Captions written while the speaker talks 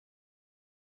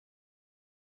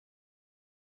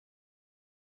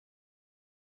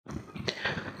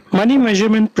Money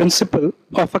measurement principle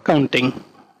of accounting.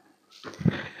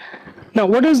 Now,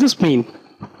 what does this mean?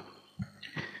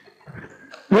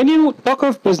 When you talk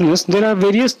of business, there are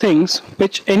various things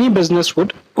which any business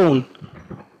would own.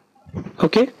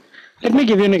 Okay? Let me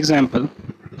give you an example.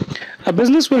 A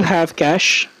business will have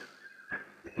cash,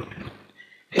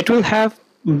 it will have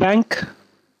bank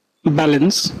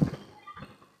balance,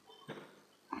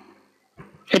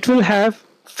 it will have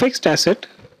fixed asset,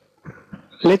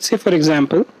 let's say for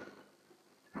example,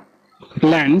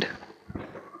 land,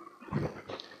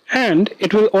 and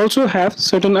it will also have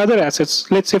certain other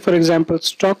assets, let's say for example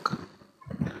stock,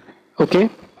 okay,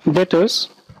 debtors.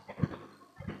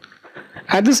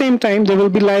 At the same time there will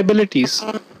be liabilities,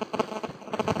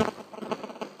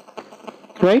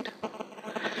 right?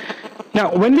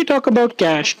 Now when we talk about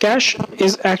cash, cash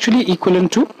is actually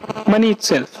equivalent to money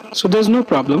itself, so there's no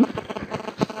problem.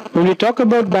 When we talk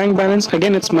about bank balance,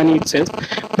 again it's money itself.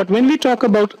 But when we talk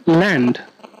about land,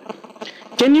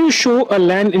 can you show a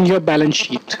land in your balance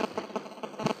sheet?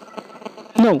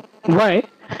 No. Why?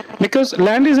 Because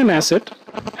land is an asset,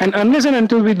 and unless and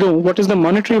until we know what is the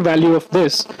monetary value of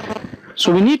this,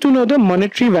 so we need to know the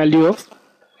monetary value of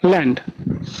land.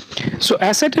 So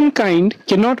asset in kind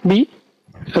cannot be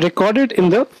recorded in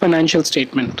the financial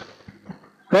statement,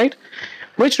 right?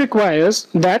 Which requires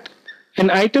that an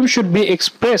item should be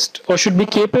expressed or should be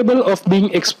capable of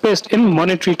being expressed in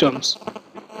monetary terms,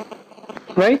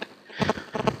 right?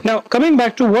 Now, coming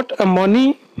back to what a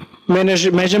money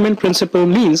measurement principle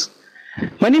means,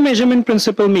 money measurement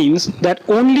principle means that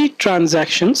only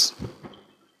transactions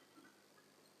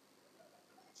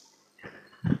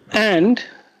and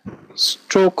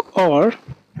stroke or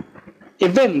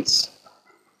events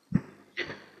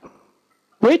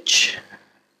which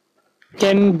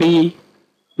can be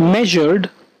measured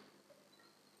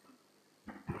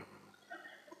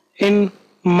in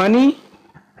money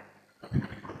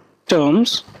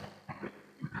terms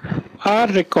are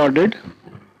recorded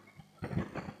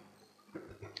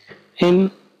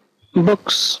in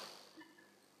books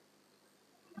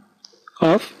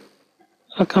of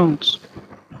accounts.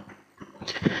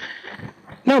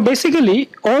 Now basically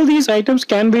all these items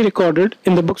can be recorded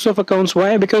in the books of accounts.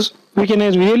 Why? Because we can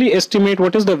really estimate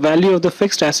what is the value of the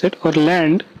fixed asset or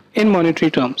land in monetary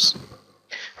terms.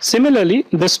 Similarly,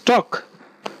 the stock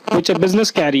which a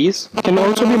business carries can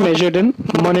also be measured in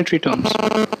monetary terms.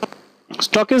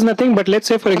 Stock is nothing but, let's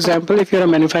say for example, if you're a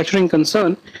manufacturing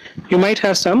concern, you might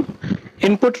have some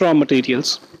input raw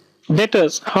materials.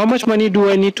 Debtors, how much money do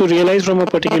I need to realize from a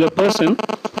particular person,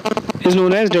 is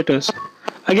known as debtors.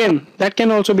 Again, that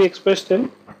can also be expressed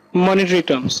in monetary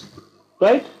terms,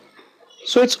 right?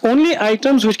 So it's only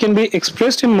items which can be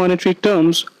expressed in monetary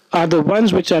terms are the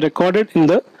ones which are recorded in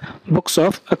the books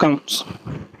of accounts.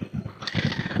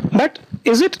 But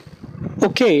is it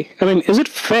okay? I mean, is it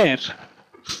fair?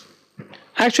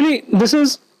 Actually, this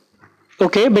is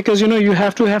okay because you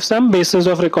have to have some basis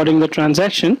of recording the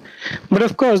transaction, but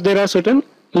of course there are certain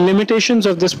limitations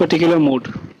of this particular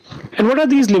mode. And what are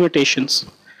these limitations?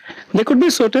 There could be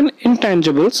certain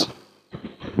intangibles.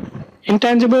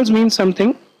 Intangibles mean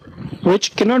something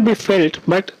which cannot be felt,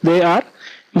 but they are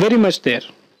very much there.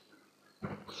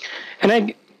 And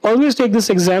I always take this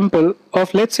example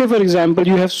of, let's say for example,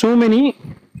 you have so many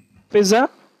pizza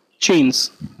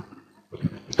chains,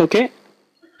 okay,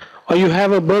 or you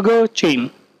have a burger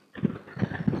chain.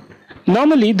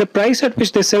 Normally the price at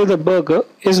which they sell the burger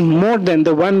is more than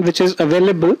the one which is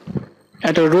available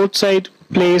at a roadside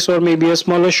place or maybe a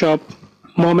smaller shop,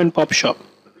 mom and pop shop.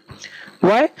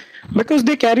 Why? Because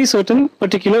they carry certain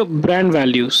particular brand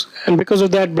values, and because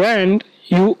of that brand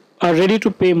you are ready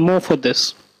to pay more for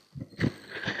this.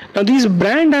 Now these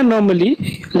brands are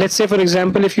normally, let's say for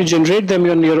example, if you generate them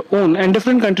on your own, and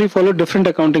different country follow different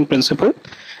accounting principle,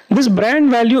 this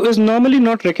brand value is normally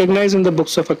not recognized in the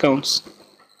books of accounts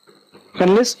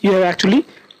unless you have actually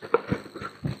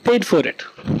paid for it.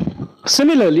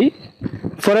 Similarly,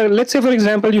 let's say for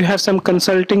example you have some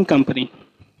consulting company,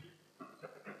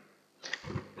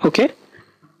 okay.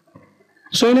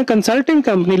 So in a consulting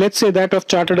company, let's say that of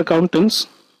chartered accountants,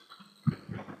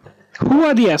 who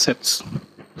are the assets?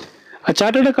 A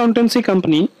chartered accountancy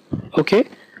company, okay,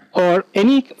 or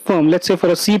any firm, let's say for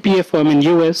a CPA firm in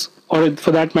US, or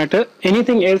for that matter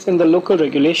anything else in the local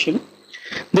regulation,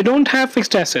 they don't have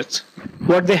fixed assets.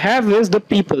 What they have is the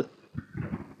people,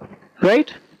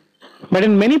 right? But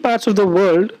in many parts of the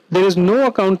world, there is no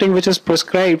accounting which is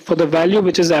prescribed for the value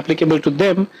which is applicable to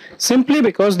them, simply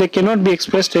because they cannot be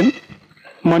expressed in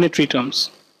monetary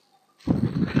terms.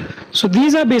 So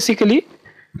these are basically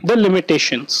the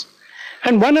limitations.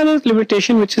 And one other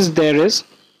limitation which is there is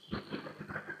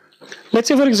Let's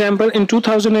say, for example, in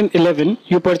 2011,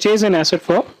 you purchase an asset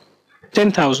for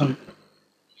 10,000,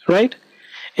 right?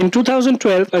 In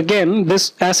 2012, again,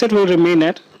 this asset will remain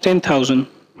at 10,000.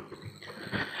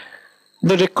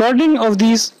 The recording of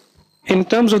these in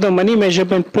terms of the money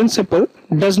measurement principle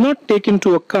does not take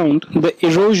into account the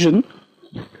erosion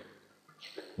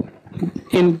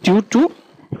due to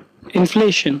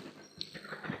inflation.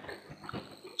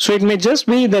 So it may just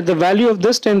be that the value of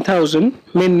this 10,000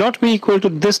 may not be equal to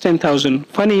this 10,000.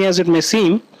 Funny as it may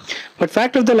seem, but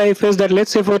fact of the life is that let's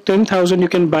say for 10,000 you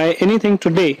can buy anything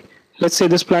today. Let's say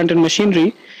this plant and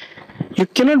machinery. You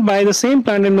cannot buy the same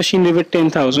plant and machinery with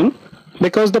 10,000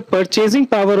 because the purchasing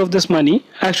power of this money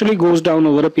actually goes down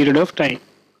over a period of time.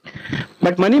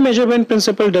 But money measurement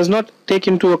principle does not take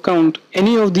into account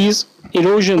any of these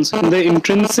erosions in the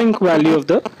intrinsic value of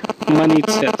the money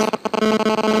itself.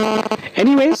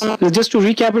 Anyways, just to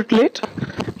recapitulate,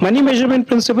 money measurement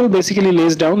principle basically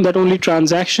lays down that only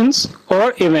transactions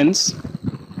or events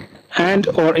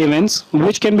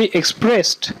which can be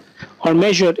expressed or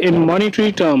measured in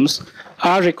monetary terms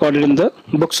are recorded in the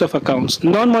books of accounts.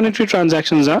 Non-monetary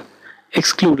transactions are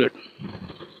excluded.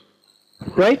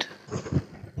 Right?